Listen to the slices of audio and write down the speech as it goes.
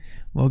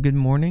Well, good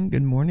morning,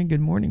 good morning,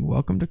 good morning.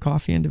 Welcome to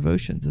Coffee and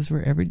Devotions. This is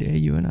where every day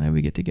you and I,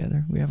 we get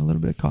together. We have a little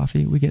bit of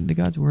coffee. We get into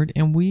God's Word,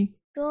 and we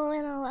go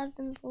in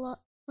and love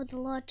with the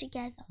Lord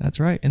together. That's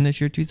right. And this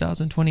year,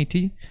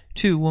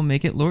 2022, we'll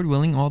make it, Lord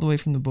willing, all the way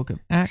from the book of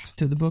Acts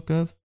to the book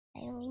of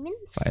Philemon.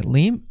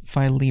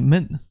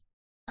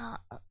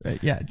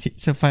 Yeah,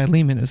 so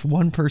Philemon is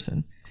one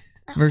person,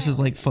 versus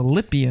like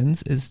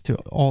Philippians is to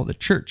all the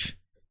church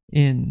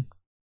in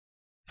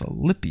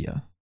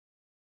Philippia.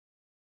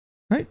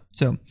 Right?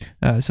 So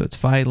it's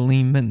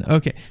Philemon.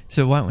 Okay,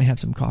 so why don't we have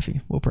some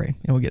coffee? We'll pray,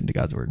 and we'll get into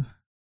God's Word.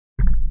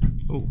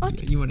 Oh,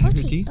 you want to have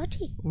your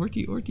tea? Or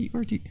tea.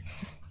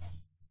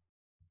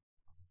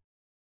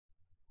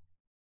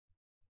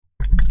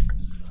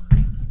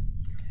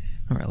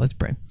 All right, let's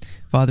pray.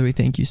 Father, we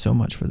thank you so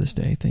much for this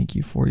day. Thank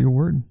you for your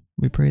Word.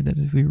 We pray that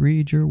as we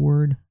read your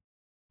Word,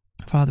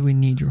 Father, we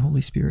need your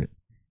Holy Spirit.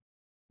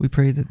 We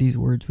pray that these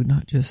words would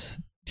not just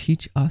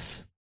teach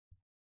us,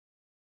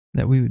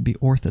 that we would be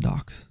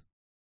orthodox,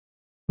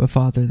 but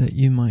Father, that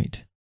you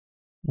might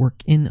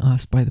work in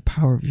us by the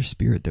power of your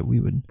Spirit, that we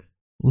would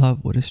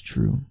love what is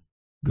true,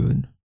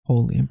 good,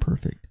 holy, and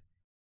perfect,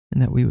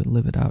 and that we would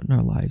live it out in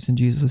our lives. In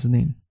Jesus'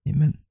 name,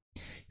 amen.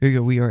 Here we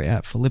go. We are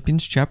at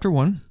Philippians chapter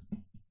 1.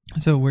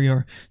 So we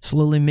are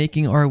slowly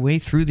making our way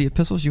through the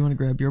epistles. You want to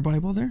grab your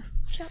Bible there?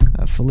 Sure.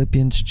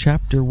 Philippians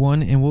chapter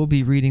 1, and we'll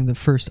be reading the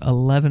first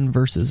 11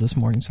 verses this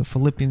morning. So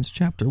Philippians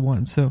chapter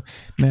 1. So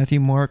Matthew,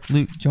 Mark,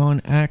 Luke,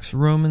 John, Acts,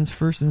 Romans,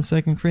 1st and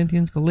 2nd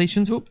Corinthians,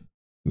 Galatians. Oh,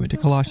 we went to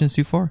Colossians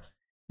too far.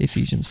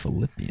 Ephesians,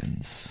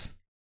 Philippians.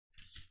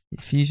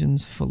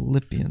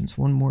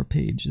 One more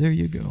page. There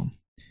you go. All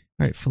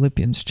right,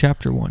 Philippians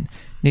chapter 1.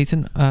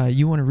 Nathan,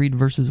 you want to read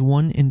verses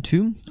 1 and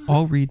 2? Mm-hmm.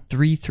 I'll read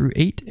 3 through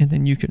 8, and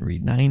then you can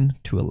read 9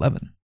 to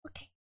 11.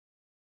 Okay.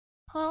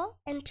 Paul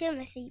and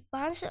Timothy,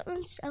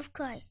 bondservants of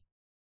Christ,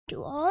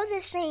 to all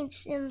the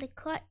saints in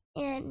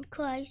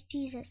Christ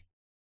Jesus,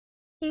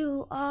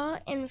 who are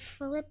in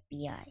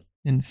Philippi.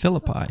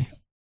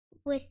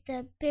 With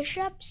the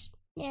bishops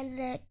and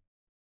the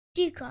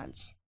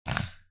deacons.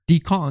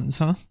 Deacons,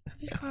 huh?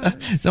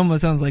 Deacons. It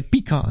almost sounds like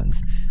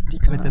pecans.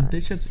 Deacons. With the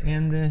bishops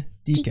and the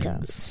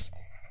deacons.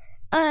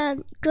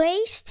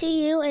 Grace to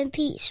you and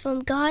peace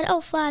from God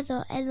our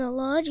Father and the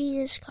Lord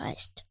Jesus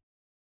Christ.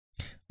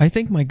 I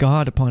thank my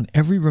God upon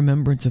every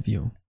remembrance of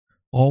you,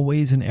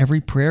 always in every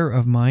prayer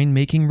of mine,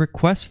 making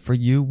requests for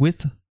you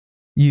with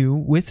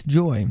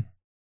joy,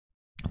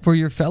 for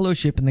your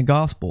fellowship in the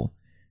gospel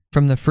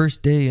from the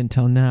first day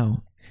until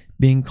now,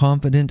 being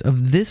confident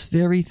of this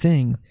very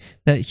thing,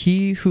 that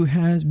he who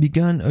has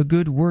begun a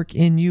good work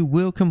in you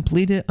will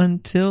complete it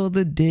until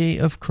the day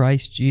of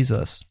Christ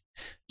Jesus.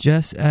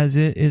 Just as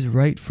it is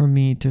right for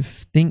me to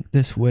think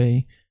this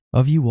way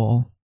of you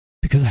all,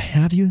 because I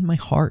have you in my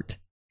heart,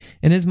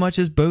 inasmuch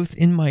as both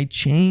in my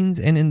chains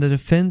and in the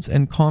defense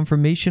and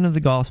confirmation of the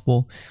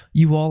gospel,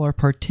 you all are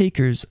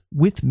partakers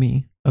with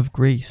me of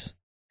grace.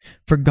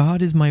 For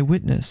God is my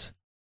witness,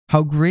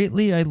 how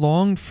greatly I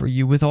longed for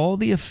you with all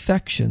the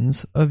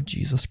affections of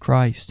Jesus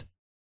Christ.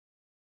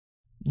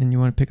 And you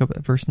want to pick up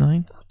at verse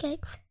 9? Okay.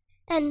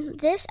 And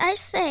this I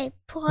say,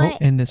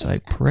 I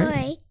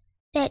pray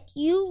that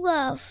you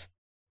love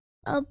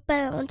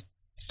abound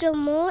still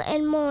more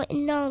and more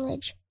in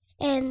knowledge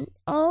and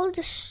all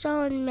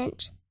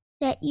discernment,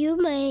 that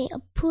you may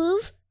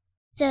approve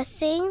the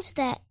things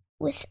that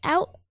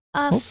without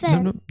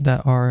offense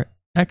that are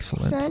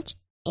excellent,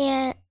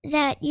 and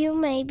that you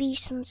may be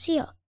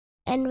sincere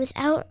and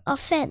without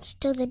offense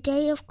till the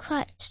day of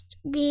Christ,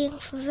 being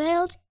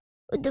fulfilled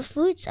with the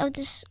fruits of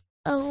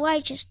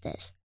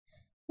righteousness,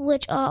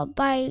 which are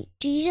by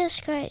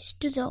Jesus Christ,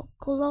 to the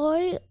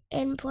glory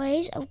and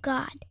praise of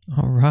God.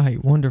 All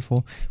right,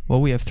 wonderful. Well,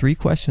 we have 3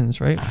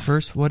 questions, right?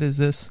 First, what is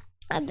this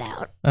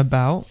about?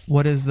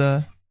 What is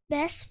the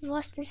best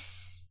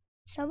versus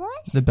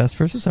summarize? The best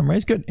versus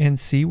summarize. Good. And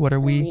C, what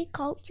are we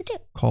called to do?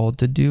 Called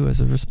to do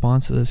as a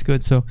response to this.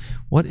 Good. So,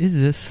 what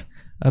is this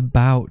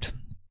about?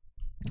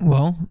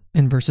 Well,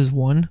 in verses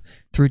 1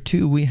 through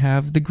 2, we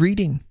have the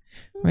greeting,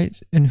 right?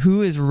 And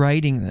who is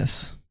writing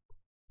this?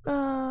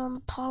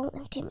 Paul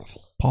and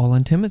Timothy. Paul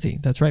and Timothy.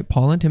 That's right,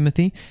 Paul and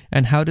Timothy.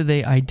 And how do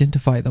they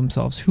identify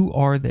themselves? Who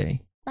are they?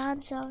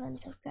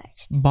 Bondservants of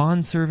Christ.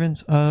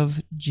 Bondservants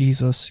of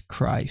Jesus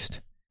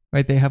Christ.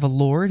 Right? They have a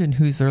Lord, and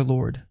who's their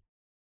Lord?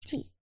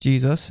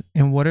 Jesus.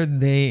 And what are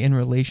they in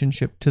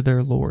relationship to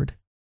their Lord?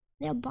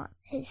 They're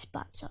his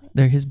bondservants.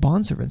 They're his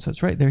bondservants.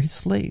 That's right. They're his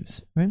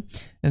slaves, right?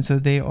 And so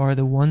they are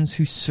the ones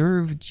who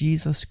serve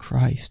Jesus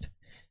Christ.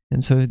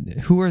 And so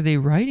who are they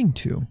writing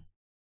to?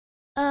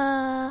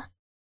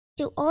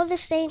 To all the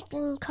saints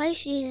in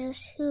Christ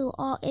Jesus who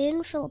are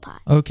in Philippi.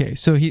 Okay,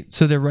 so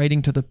they're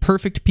writing to the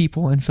perfect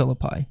people in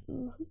Philippi.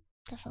 Mm-hmm,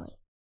 definitely.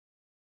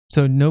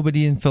 So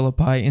nobody in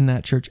Philippi in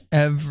that church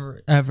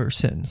ever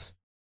sins.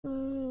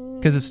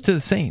 Because it's to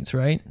the saints,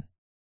 right?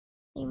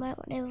 You might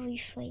want to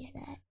rephrase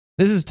that.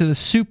 This is to the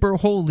super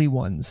holy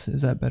ones.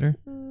 Is that better?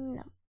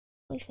 No.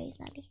 Rephrase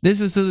that. This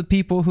is to the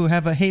people who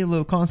have a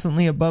halo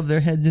constantly above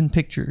their heads in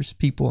pictures,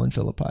 people in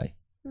Philippi.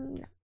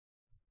 No.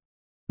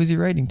 Who's he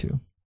writing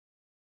to?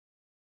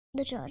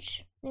 The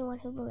church, anyone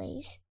who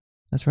believes.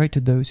 That's right,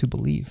 to those who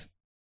believe,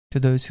 to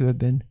those who have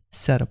been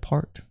set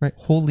apart, right?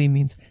 Holy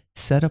means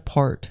set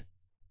apart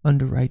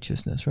unto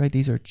righteousness, right?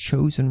 These are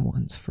chosen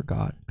ones for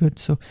God. Good.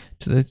 So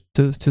to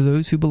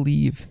those who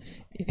believe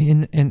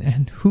in,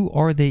 and who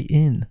are they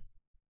in?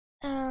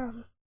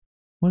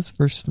 What's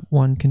verse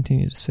 1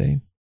 continue to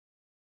say?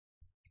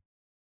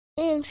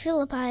 In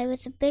Philippi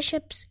with the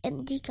bishops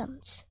and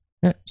deacons.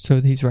 Yeah, so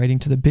he's writing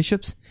to the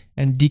bishops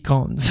and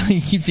deacons. He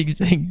keeps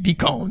saying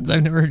deacons.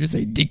 I've never heard you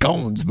say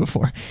deacons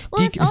before.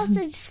 Well, it's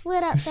also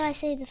split up, so I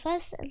say the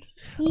first.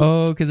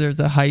 Oh, because there's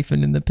a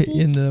hyphen in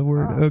the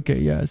word. Oh. Okay,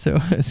 yeah. So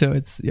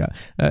it's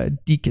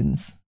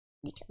deacons.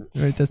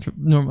 Deacons. Right, that's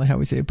normally how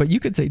we say it. But you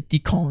could say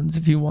deacons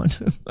if you want.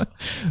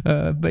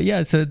 But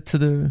yeah, so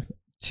to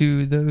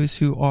those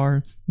who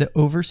are the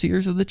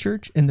overseers of the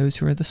church and those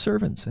who are the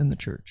servants in the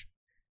church.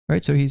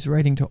 Right, so he's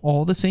writing to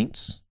all the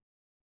saints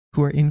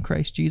who are in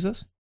Christ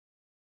Jesus,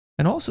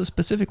 and also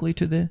specifically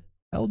to the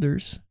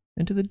elders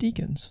and to the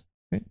deacons,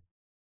 right?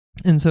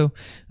 And so,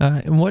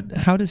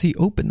 how does he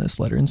open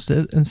this letter?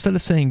 Instead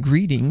of saying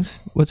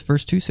greetings, what's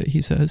verse 2 say? He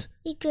says,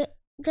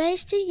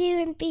 "Grace to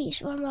you and peace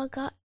from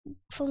God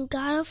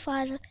our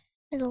Father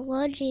and the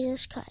Lord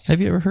Jesus Christ." Have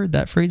you ever heard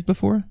that phrase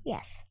before?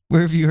 Yes.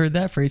 Where have you heard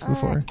that phrase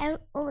before?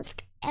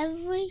 Almost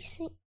every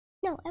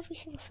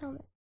single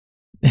sermon.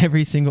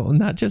 Every single,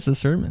 not just a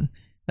sermon.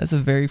 That's the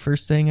very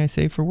first thing I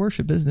say for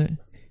worship, isn't it?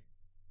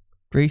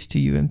 Grace to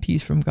you and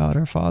peace from God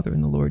our Father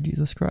and the Lord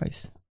Jesus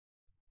Christ.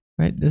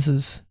 Right? This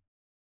is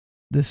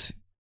this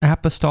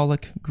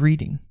apostolic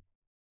greeting.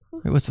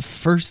 Right? What's the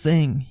first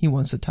thing he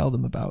wants to tell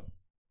them about?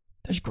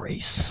 There's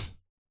grace.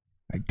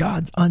 Right?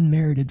 God's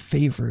unmerited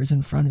favor is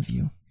in front of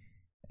you.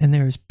 And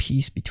there is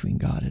peace between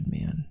God and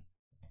man.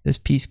 This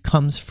peace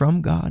comes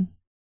from God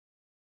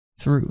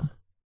through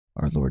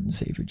our Lord and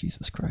Savior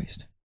Jesus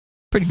Christ.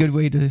 Pretty good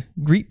way to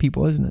greet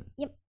people, isn't it?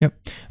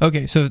 Yep.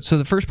 Okay, so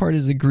the first part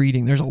is the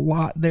greeting. There's a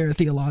lot there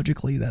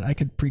theologically that I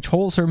could preach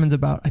whole sermons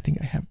about. I think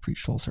I have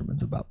preached whole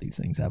sermons about these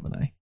things, haven't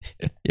I?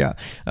 Yeah.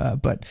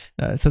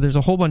 So there's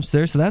a whole bunch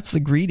there. So that's the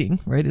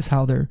greeting, right? Is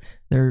how they're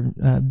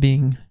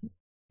being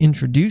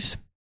introduced.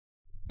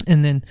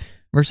 And then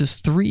verses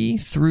 3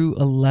 through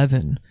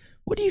 11.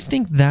 What do you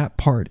think that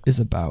part is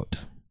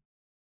about?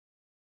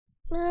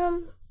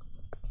 3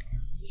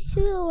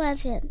 through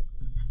 11.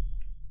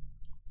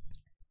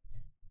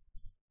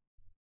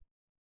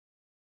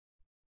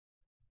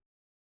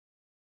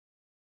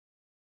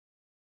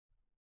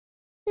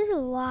 There's a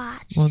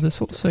lot. Well, this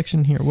whole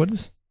section here,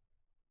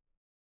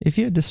 if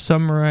you had to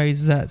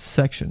summarize that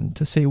section,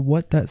 to say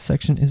what that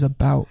section is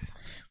about,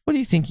 what do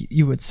you think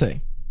you would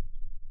say?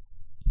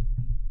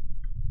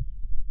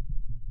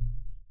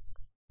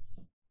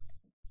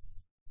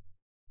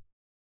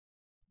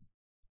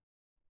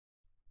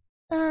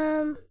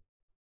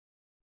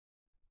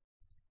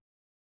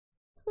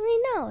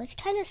 No, it's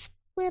kind of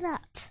split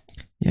up.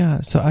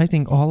 Yeah, so I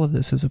think all of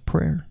this is a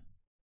prayer.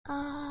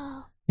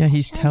 Oh. Yeah,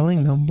 he's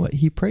telling them what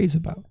he prays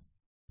about.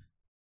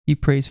 He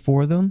prays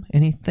for them,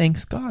 and he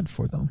thanks God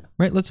for them.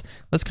 Right? Let's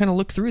kind of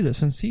look through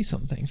this and see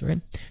some things.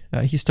 Right?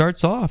 He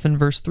starts off in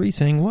verse 3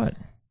 saying what?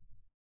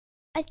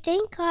 I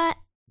thank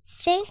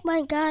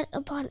my God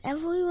upon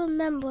every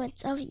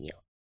remembrance of you.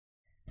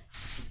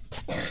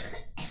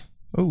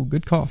 Oh,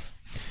 good cough.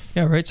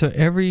 Yeah, right. So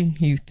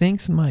he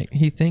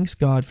thanks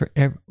God for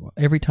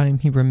every time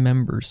he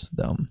remembers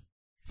them.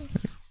 Right?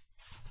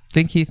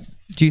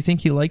 Do you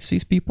think he likes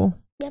these people?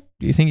 Yep.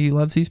 Do you think he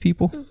loves these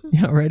people? Mm-hmm.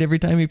 Yeah, right. Every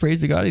time he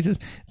prays to God, he says,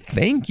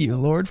 "Thank you,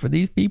 Lord, for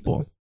these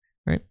people."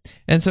 Right.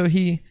 And so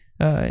he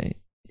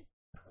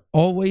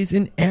always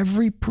in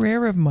every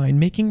prayer of mine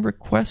making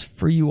requests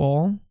for you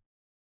all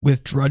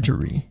with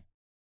drudgery.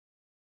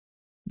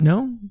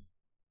 No?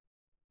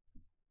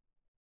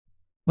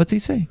 What's he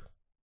say?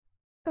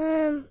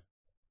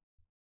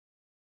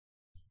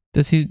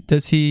 Does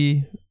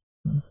he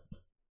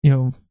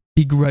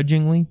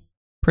begrudgingly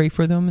pray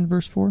for them in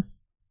verse 4?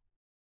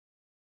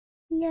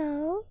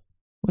 No.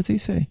 What's he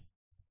say?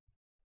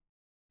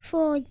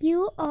 For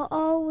you are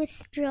all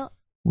with joy.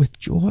 With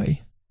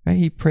joy. Right?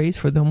 He prays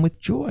for them with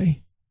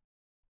joy.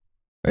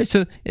 Right?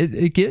 So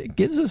it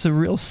gives us a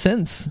real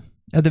sense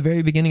at the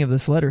very beginning of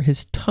this letter,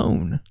 his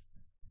tone.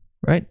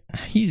 Right?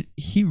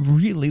 He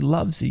really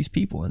loves these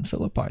people in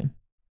Philippi.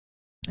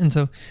 And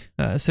so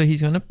he's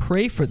going to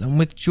pray for them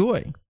with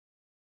joy.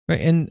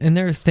 Right? And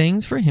there are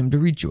things for him to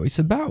rejoice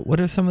about.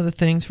 What are some of the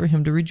things for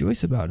him to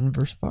rejoice about in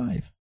verse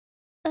 5?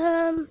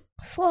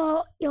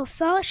 For your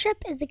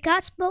fellowship in the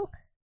gospel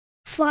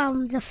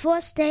from the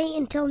first day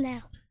until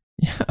now.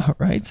 Yeah,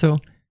 right. So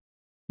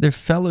their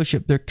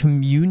fellowship, their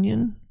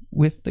communion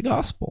with the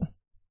gospel.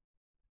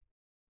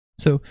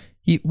 So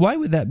why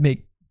would that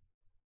make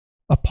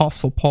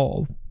Apostle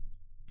Paul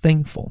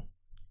thankful?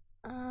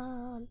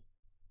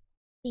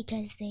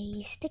 Because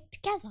they stick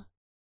together.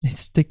 They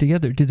stick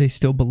together. Do they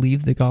still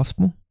believe the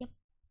gospel? Yep.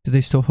 Do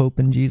they still hope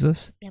in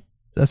Jesus? Yep.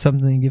 Is that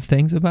something to give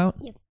thanks about?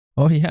 Yep.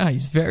 Oh yeah,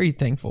 he's very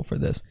thankful for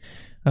this.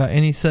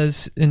 And he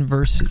says in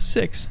verse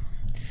 6,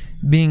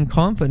 Being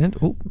confident.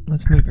 Oh,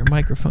 let's move your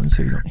microphone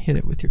so you don't hit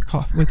it with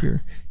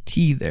your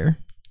tea there.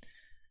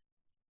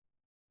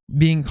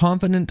 Being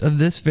confident of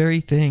this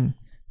very thing,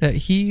 that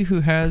he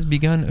who has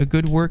begun a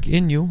good work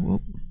in you.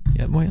 Oh,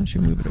 yeah, why don't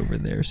you move it over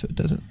there so it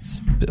doesn't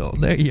spill?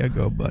 There you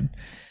go, bud.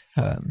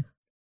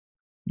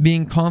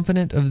 Being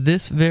confident of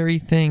this very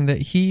thing,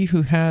 that he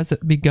who has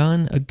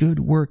begun a good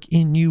work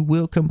in you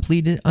will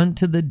complete it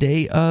unto the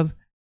day of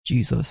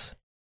Jesus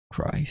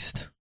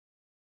Christ.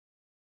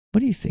 What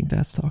do you think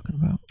that's talking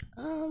about?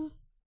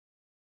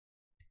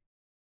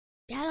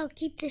 That'll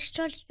keep this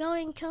church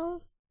going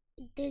till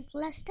the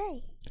last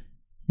day.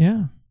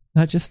 Yeah,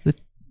 not just the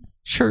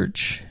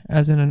church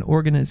as in an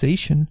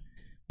organization,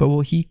 but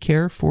will he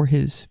care for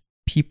his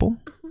people?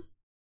 Mm-hmm.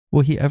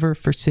 Will he ever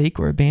forsake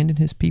or abandon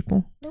his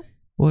people? Nope.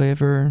 Will he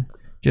ever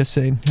just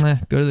say,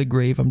 go to the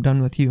grave, I'm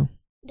done with you?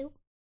 Nope.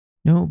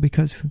 No,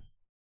 because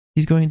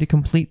he's going to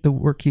complete the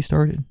work he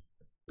started.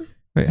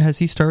 Right? Has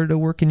he started a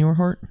work in your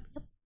heart?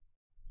 Yep.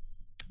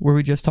 Were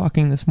we just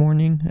talking this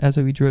morning as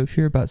we drove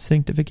here about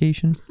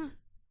sanctification?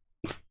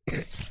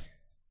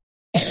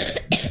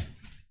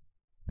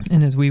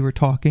 And as we were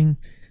talking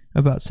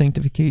about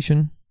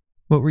sanctification,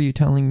 what were you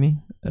telling me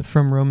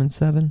from Romans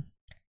 7?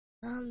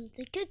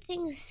 The good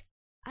things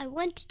I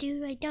want to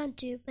do, I don't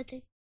do, but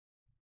the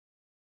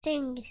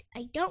things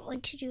I don't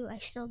want to do, I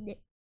still do.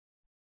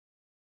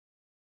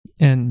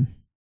 And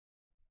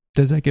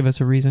does that give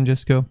us a reason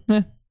just to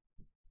go,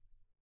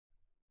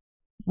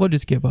 we'll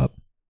just give up?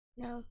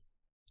 No.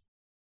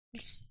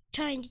 It's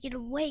trying to get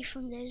away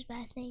from those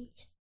bad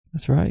things.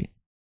 That's right.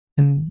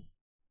 And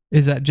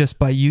is that just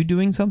by you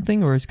doing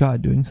something, or is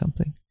God doing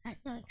something? I'm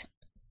doing something.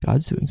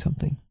 God's doing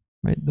something,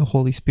 right? The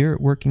Holy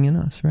Spirit working in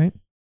us, right?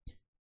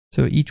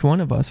 So each one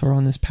of us are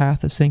on this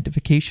path of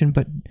sanctification,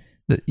 but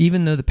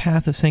even though the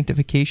path of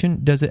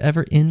sanctification, does it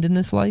ever end in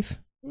this life?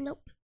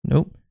 Nope.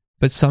 Nope.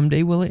 But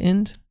someday will it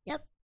end?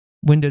 Yep.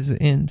 When does it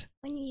end?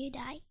 When you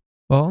die.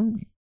 Well,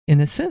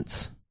 in a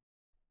sense,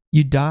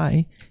 you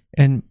die,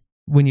 and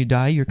when you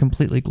die, you're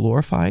completely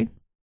glorified.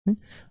 Right?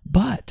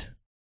 But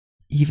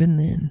even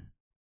then,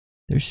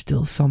 there's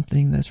still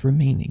something that's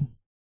remaining.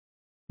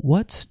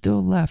 What's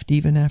still left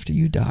even after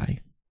you die?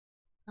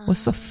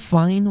 What's the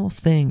final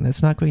thing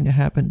that's not going to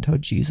happen until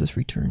Jesus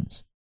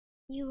returns?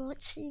 You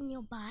won't sin in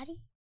your body?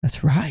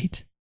 That's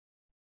right.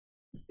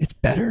 It's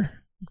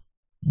better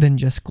than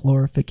just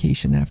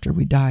glorification after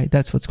we die.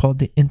 That's what's called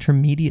the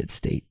intermediate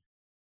state,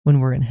 when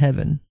we're in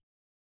heaven.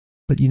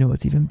 But you know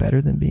what's even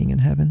better than being in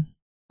heaven?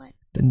 What?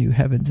 The new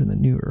heavens and the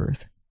new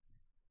earth.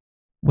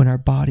 When our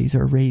bodies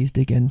are raised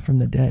again from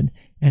the dead,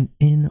 and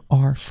in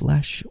our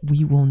flesh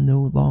we will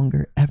no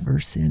longer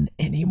ever sin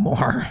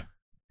anymore.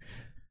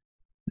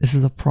 This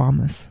is a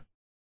promise.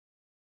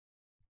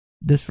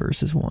 This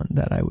verse is one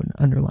that I would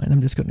underline.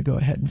 I'm just going to go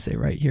ahead and say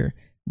right here,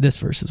 this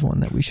verse is one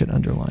that we should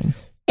underline.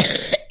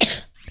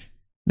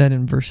 That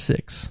in verse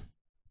 6,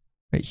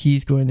 right,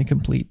 he's going to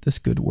complete this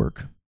good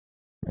work.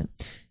 Right?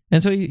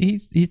 And so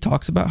he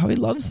talks about how he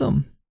loves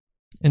them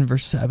in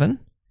verse 7.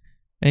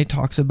 And he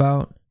talks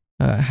about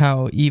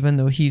how even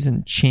though he's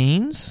in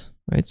chains,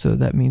 right, so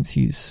that means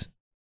he's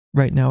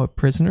right now a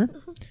prisoner,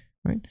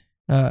 right,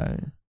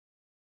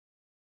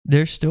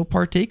 they're still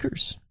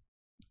partakers,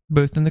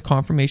 both in the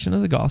confirmation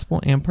of the gospel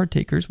and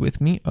partakers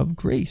with me of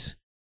grace.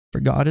 For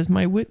God is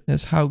my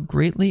witness, how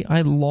greatly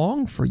I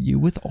long for you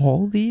with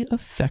all the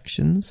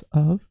affections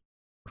of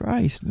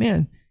Christ.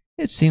 Man,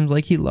 it seems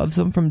like he loves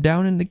them from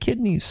down in the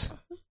kidneys.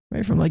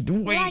 Right, from like,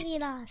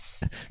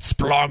 Splognos.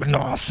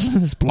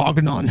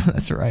 Splognon,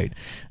 that's right.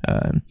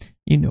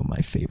 You know my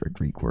favorite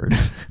Greek word.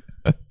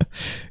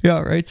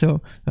 Yeah, right,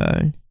 so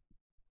the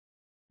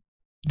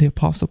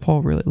Apostle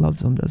Paul really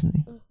loves them, doesn't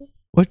he? Mm-hmm.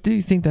 What do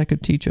you think that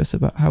could teach us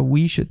about how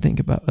we should think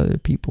about other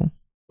people?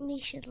 We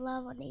should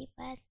love our neighbor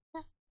as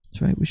ourselves.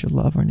 That's right, we should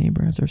love our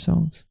neighbor as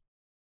ourselves.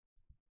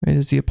 Right,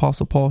 is the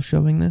Apostle Paul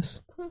showing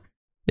this? Mm-hmm.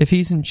 If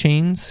he's in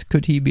chains,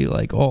 could he be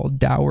like all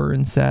dour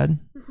and sad?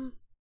 Mm-hmm.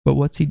 But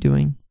what's he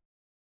doing?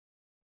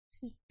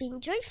 He's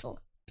being joyful.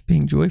 He's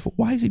being joyful.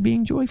 Why is he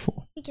being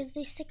joyful? Because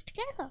they stick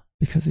together.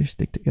 Because they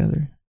stick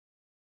together.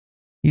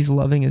 He's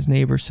loving his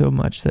neighbor so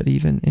much that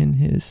even in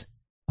his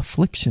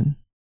affliction,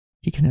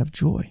 he can have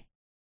joy.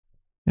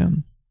 Yeah.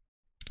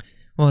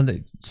 Well,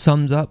 it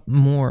sums up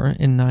more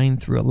in 9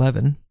 through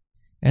 11.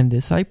 And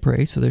this I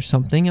pray. So there's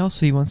something else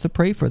he wants to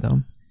pray for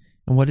them.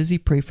 And what does he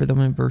pray for them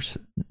in verse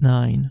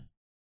 9?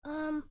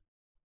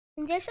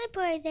 And this I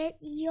pray that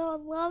your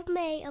love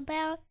may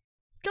abound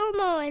still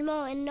more and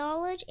more in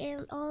knowledge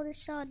and all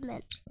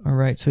discernment. All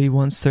right. So he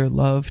wants their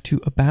love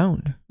to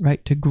abound,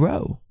 right? To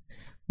grow.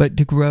 But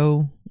to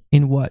grow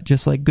in what?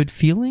 Just like good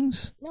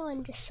feelings? No,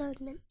 in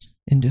discernment.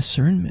 In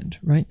discernment,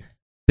 right?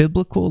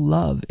 Biblical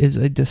love is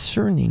a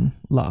discerning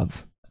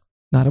love,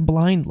 not a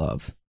blind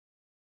love.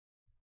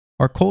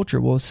 Our culture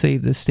will say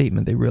this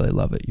statement. They really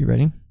love it. You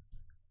ready?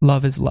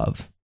 Love is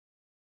love.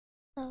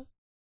 Oh.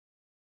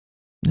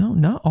 No,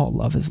 not all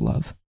love is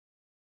love.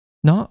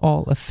 Not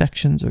all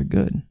affections are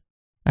good.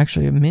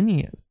 Actually,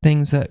 many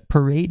things that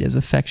parade as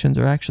affections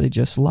are actually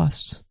just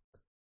lusts.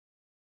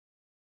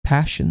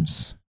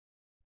 passions,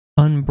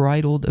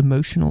 unbridled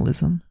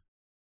emotionalism,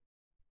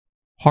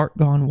 heart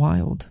gone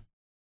wild.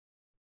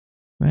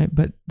 Right?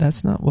 But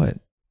that's not what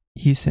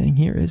he's saying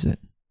here, is it?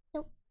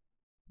 Nope.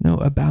 No,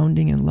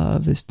 abounding in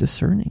love is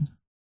discerning.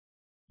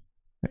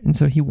 Right? And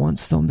so he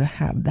wants them to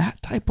have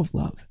that type of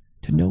love,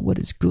 to know what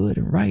is good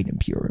and right and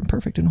pure and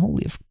perfect and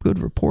holy, of good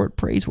report,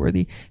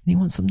 praiseworthy. And he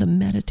wants them to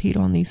meditate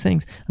on these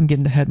things. I'm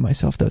getting ahead of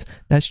myself, though.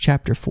 That's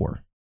chapter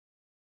 4,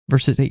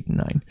 verses 8 and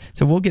 9.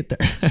 So we'll get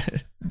there.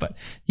 But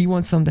he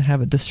wants them to have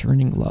a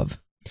discerning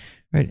love,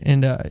 right?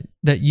 And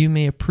that you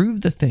may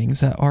approve the things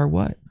that are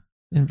what?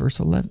 In verse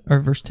 11 or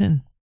verse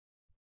 10.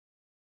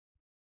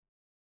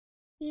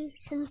 Be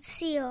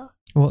sincere.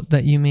 Well,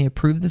 that you may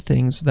approve the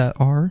things that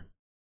are.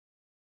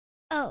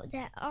 Oh,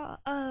 that are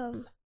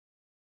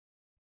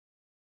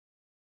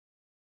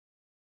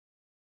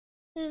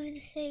the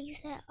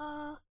things that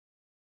are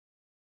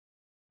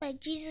by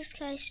Jesus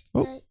Christ.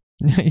 Oh.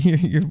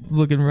 You're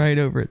looking right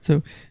over it.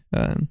 So,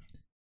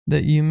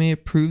 that you may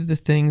approve the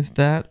things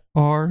that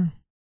are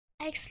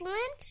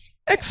excellent.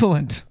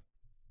 Excellent.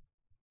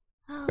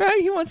 Oh.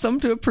 Right? He wants them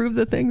to approve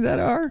the things that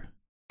are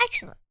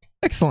Excellent.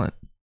 Excellent.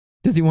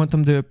 Does he want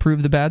them to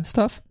approve the bad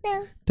stuff?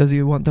 No. Does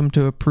he want them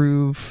to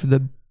approve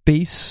the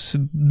base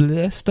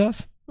bleh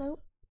stuff?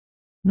 Nope.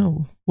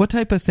 No. What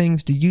type of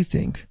things do you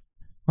think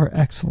are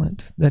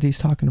excellent that he's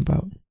talking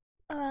about?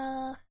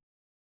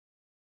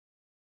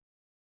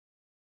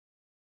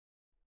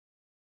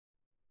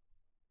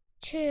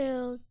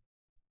 To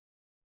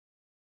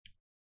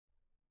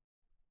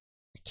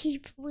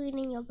keep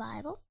reading your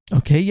Bible.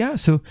 Okay, yeah.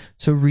 So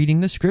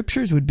reading the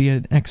scriptures would be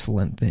an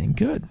excellent thing.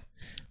 Good.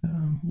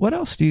 What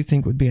else do you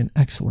think would be an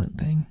excellent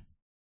thing?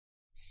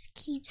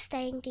 Keep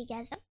staying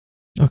together.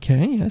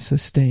 Okay, yeah, so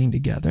staying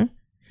together.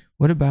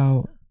 What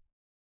about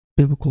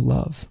biblical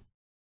love?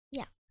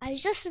 Yeah, I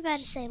was just about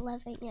to say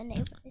loving your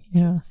neighbor.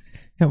 Yeah,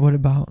 what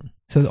about?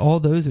 So all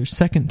those are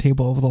second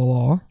table of the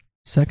law.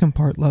 Second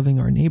part, loving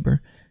our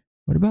neighbor.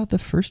 What about the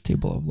first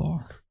table of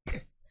law?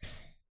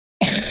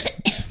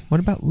 What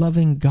about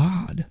loving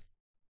God?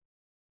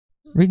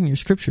 Reading your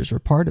scriptures are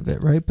part of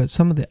it, right? But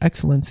some of the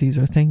excellencies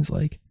are things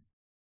like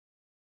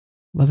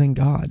loving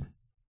God,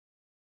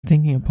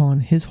 thinking upon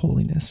His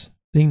holiness,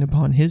 thinking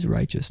upon His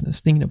righteousness,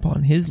 thinking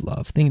upon His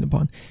love, thinking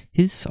upon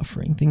His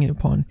suffering, thinking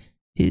upon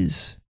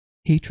His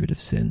hatred of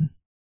sin,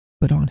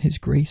 but on His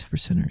grace for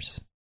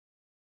sinners.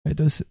 Right?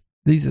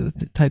 These are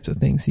the types of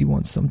things He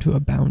wants them to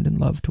abound in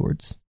love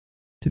towards,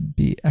 to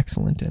be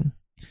excellent in.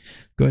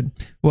 Good.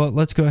 Well,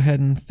 let's go ahead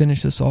and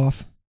finish this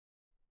off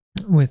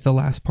with the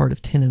last part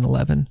of 10 and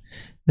 11.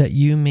 That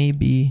you may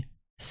be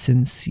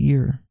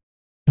sincere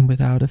and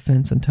without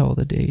offense until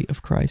the day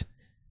of Christ.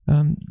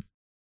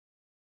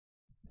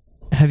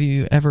 Have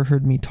you ever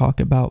heard me talk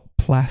about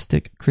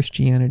plastic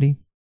Christianity?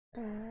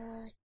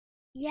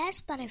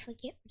 Yes, but I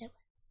forget what it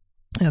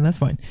was. Yeah, that's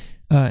fine.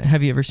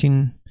 Have you ever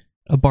seen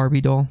a Barbie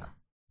doll?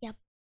 Yep.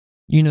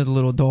 You know the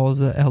little dolls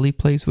that Ellie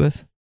plays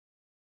with?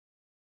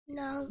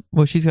 No.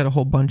 Well, she's got a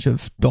whole bunch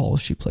of dolls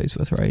she plays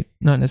with, right?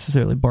 Not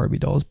necessarily Barbie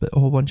dolls, but a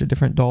whole bunch of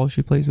different dolls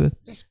she plays with.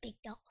 Just big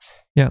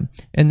dolls. Yeah.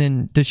 And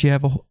then does she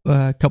have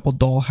a couple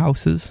doll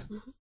houses?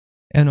 Mm-hmm.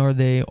 And are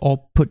they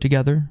all put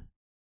together?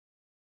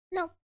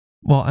 No.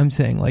 Well, I'm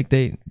saying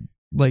they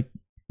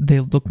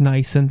look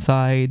nice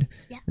inside.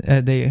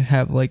 Yeah. They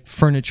have like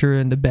furniture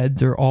and the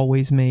beds are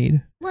always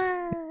made.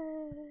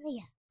 Well,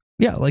 yeah.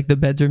 Yeah, like the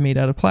beds are made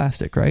out of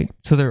plastic, right?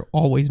 So they're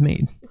always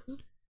made. Mm-hmm.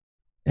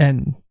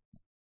 And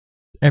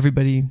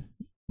everybody,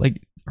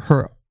 like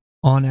her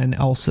Anna and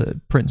Elsa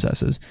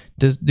princesses,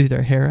 do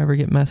their hair ever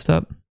get messed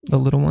up? The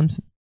little ones?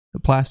 The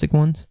plastic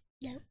ones?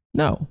 No.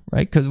 No,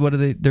 right? Because what are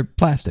they? They're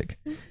plastic.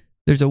 Mm-hmm.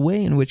 There's a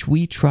way in which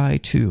we try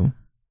to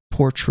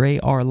portray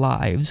our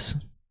lives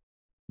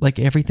like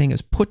everything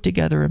is put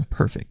together and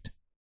perfect.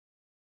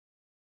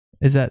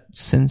 Is that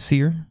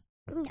sincere?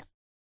 No.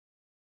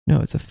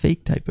 No, it's a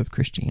fake type of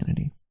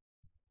Christianity.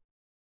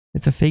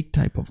 It's a fake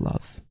type of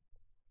love.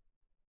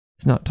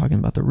 It's not talking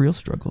about the real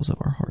struggles of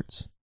our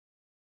hearts.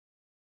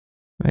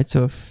 Right?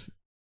 So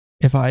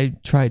if I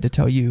tried to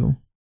tell you,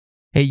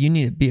 hey, you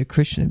need to be a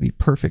Christian and be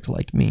perfect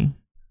like me.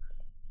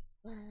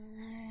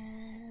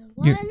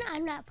 One,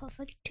 I'm not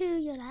perfect. Two,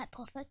 you're not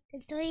perfect.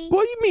 And three...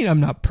 What do you mean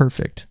I'm not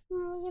perfect?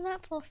 You're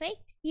not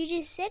perfect. You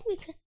just said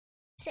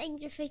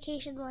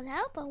sanctification won't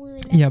help, but we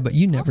would never... Yeah, but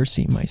you never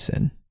see my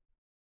sin.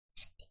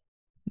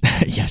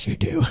 Yes, you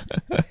do.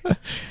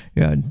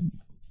 Yeah,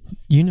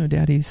 you know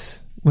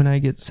Daddy's... when I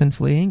get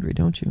sinfully angry,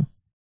 don't you?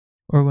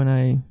 Or when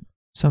I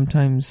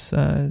sometimes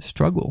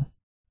struggle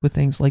with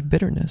things like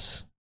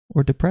bitterness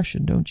or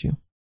depression, don't you?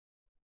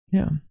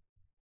 Yeah.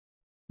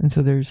 And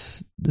so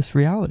there's this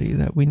reality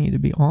that we need to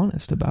be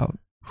honest about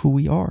who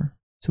we are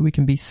so we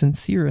can be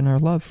sincere in our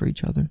love for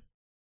each other.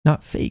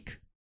 Not fake,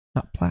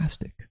 not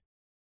plastic.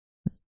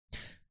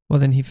 Well,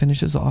 then he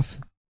finishes off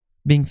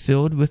being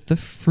filled with the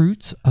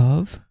fruits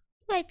of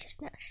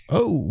righteousness.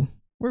 Oh,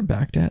 we're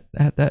back at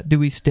that. Do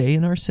we stay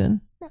in our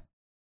sin? No.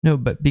 No,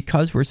 but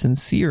because we're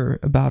sincere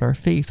about our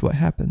faith, what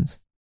happens?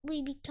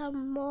 We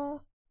become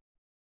more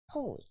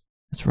holy.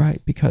 That's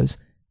right, because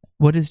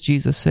what does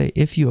Jesus say?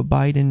 If you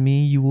abide in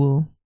me, you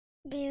will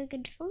bear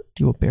good fruit.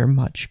 You will bear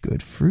much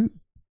good fruit.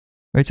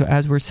 Right? So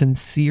as we're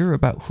sincere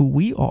about who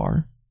we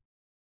are,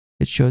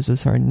 it shows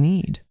us our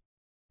need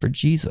for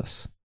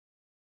Jesus.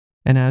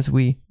 And as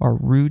we are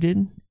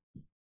rooted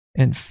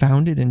and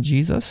founded in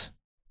Jesus,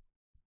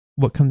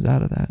 what comes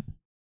out of that?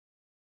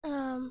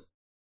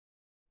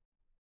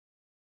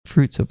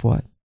 Fruits of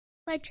what?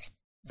 Righteousness.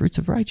 Fruits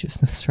of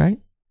righteousness, right?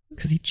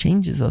 Because he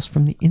changes us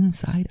from the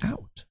inside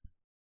out.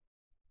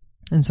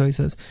 And so he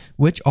says,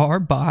 which are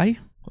by,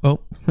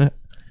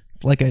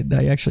 it's like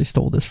I actually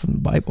stole this from the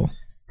Bible.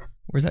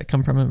 Where's that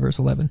come from in verse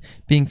 11?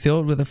 Being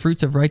filled with the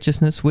fruits of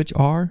righteousness, which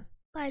are?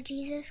 By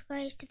Jesus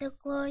Christ, to the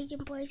glory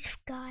and praise of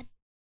God.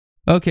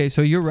 Okay,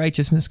 so your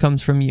righteousness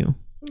comes from you.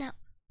 No.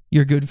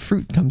 Your good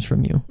fruit comes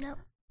from you. No.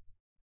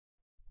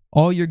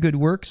 All your good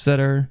works that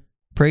are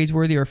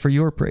praiseworthy are for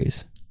your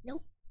praise.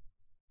 Nope.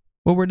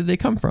 Well, where did they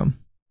come from?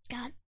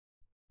 God.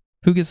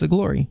 Who gets the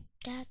glory?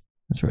 God.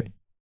 That's right.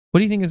 What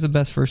do you think is the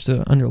best verse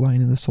to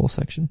underline in this whole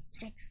section?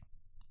 6.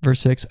 Verse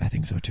 6? I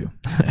think so too.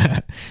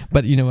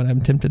 But you know what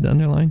I'm tempted to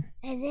underline?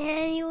 And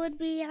then you would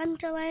be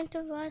underlined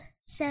to verse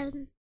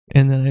 7.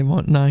 And then I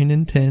want 9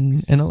 and 10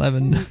 and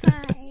 11. And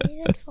 5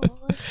 and 4.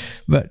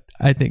 But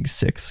I think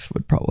 6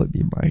 would probably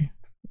be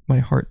my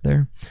heart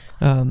there.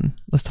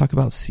 Let's talk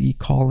about C,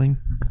 calling.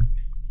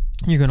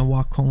 You're going to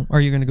walk home, or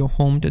you're going to go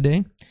home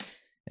today.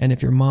 And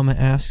if your mama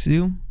asks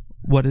you,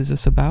 what is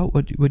this about?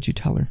 What would you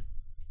tell her?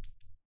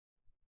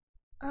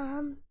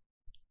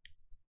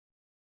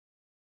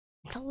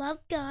 To love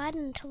God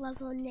and to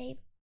love one neighbor.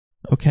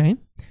 Okay.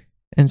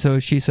 And so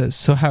she says,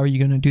 so how are you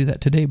going to do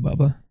that today,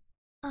 Bubba?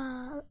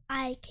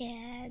 I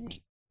can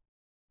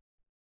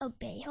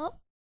obey her.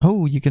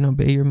 Oh, you can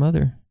obey your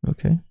mother.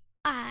 Okay.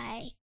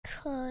 I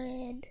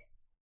could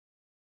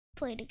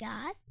pray to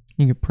God.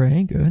 You could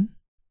pray. Good.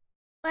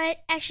 But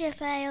actually,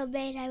 if I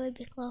obeyed, I would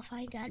be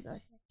glorifying God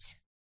both ways.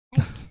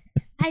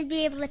 I'd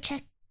be able to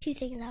check 2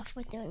 things off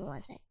with doing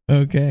one thing.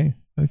 Okay.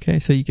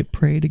 So you could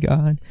pray to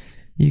God.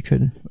 You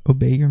could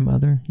obey your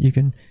mother. You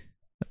can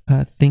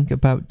think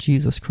about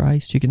Jesus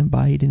Christ. You can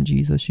abide in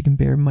Jesus. You can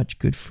bear much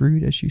good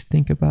fruit as you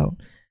think about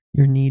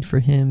your need for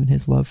him and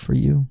his love for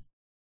you.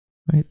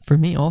 Right? For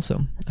me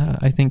also,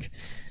 I think,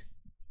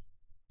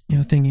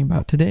 thinking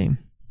about today,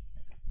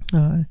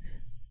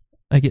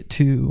 I get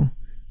to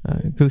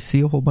go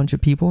see a whole bunch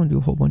of people and do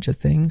a whole bunch of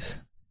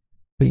things.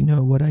 But you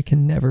know what I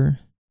can never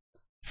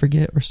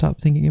forget or stop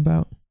thinking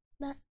about?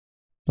 What?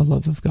 The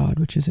love of God,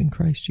 which is in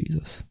Christ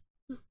Jesus.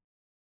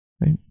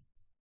 Right?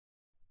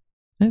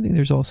 I think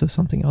there's also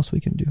something else we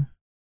can do.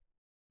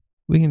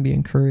 We can be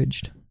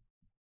encouraged.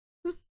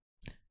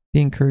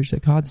 Be encouraged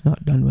that God's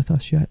not done with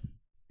us yet.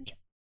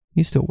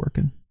 He's still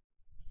working.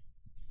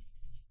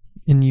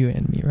 In you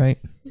and me, right?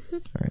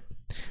 All right.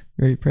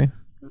 Ready to pray?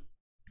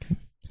 Okay.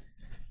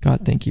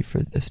 God, thank you for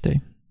this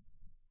day.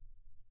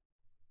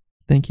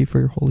 Thank you for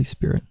your Holy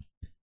Spirit.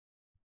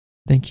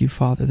 Thank you,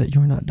 Father, that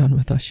you're not done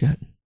with us yet,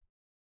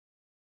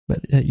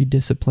 but that you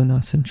discipline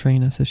us and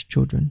train us as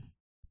children.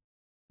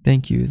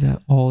 Thank you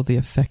that all the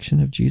affection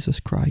of Jesus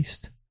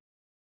Christ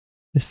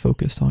is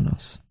focused on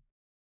us.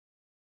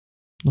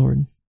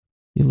 Lord,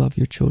 you love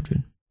your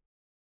children,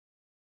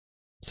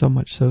 so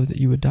much so that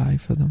you would die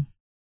for them.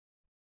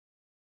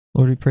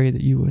 Lord, we pray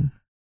that you would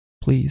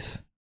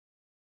please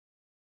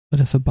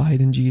let us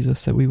abide in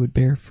Jesus, that we would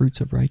bear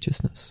fruits of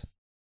righteousness.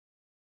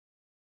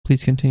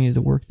 Please continue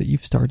the work that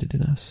you've started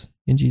in us.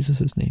 In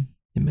Jesus' name,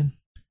 amen.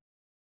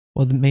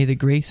 Well, may the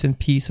grace and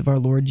peace of our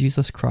Lord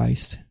Jesus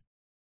Christ,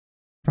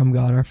 from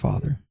God our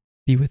Father,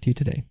 be with you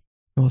today.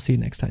 And we'll see you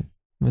next time.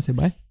 You want to say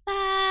bye?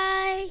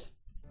 Bye.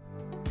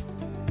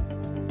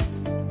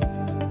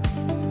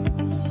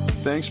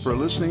 Thanks for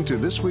listening to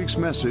this week's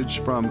message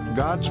from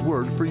God's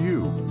Word for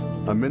You,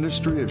 a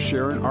ministry of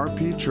Sharon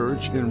RP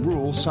Church in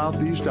rural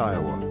southeast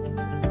Iowa.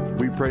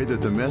 We pray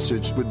that the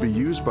message would be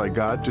used by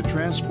God to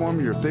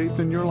transform your faith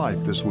and your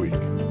life this week.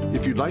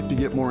 If you'd like to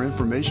get more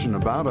information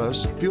about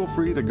us, feel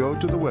free to go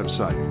to the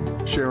website,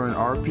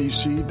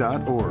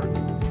 SharonRPC.org.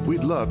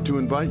 We'd love to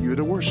invite you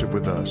to worship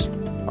with us.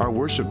 Our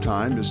worship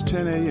time is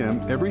 10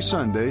 a.m. every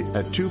Sunday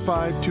at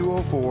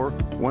 25204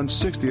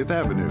 160th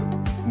Avenue,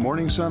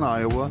 Morning Sun,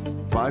 Iowa,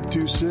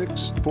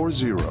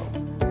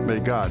 52640. May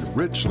God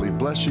richly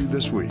bless you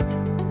this week.